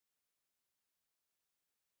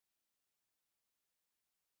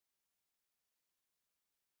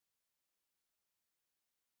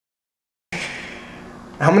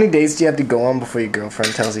How many days do you have to go on before your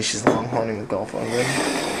girlfriend tells you she's longhorning with golf on good?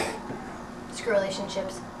 Screw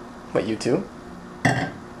relationships. What, you too?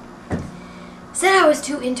 Said I was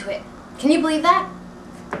too into it. Can you believe that?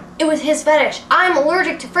 It was his fetish. I'm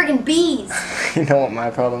allergic to friggin' bees. You know what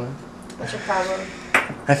my problem is? What's your problem?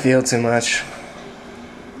 I feel too much.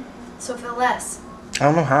 So feel less. I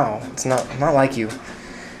don't know how. It's not like you.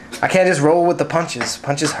 I can't just roll with the punches.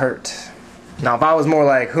 Punches hurt. Now, if I was more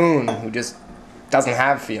like Hoon, who just doesn't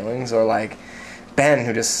have feelings, or like Ben,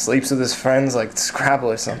 who just sleeps with his friends like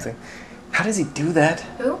Scrabble or something. How does he do that?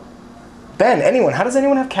 Who? Ben, anyone. How does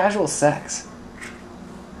anyone have casual sex?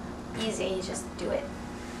 Easy, you just do it.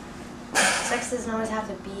 Sex doesn't always have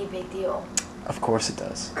to be a big deal. Of course it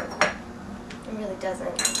does. It really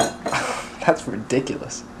doesn't. That's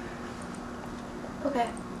ridiculous. Okay.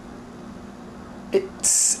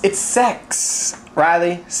 It's sex,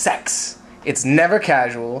 Riley. Sex. It's never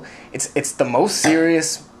casual. It's the most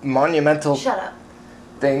serious, monumental Shut up.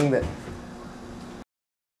 thing that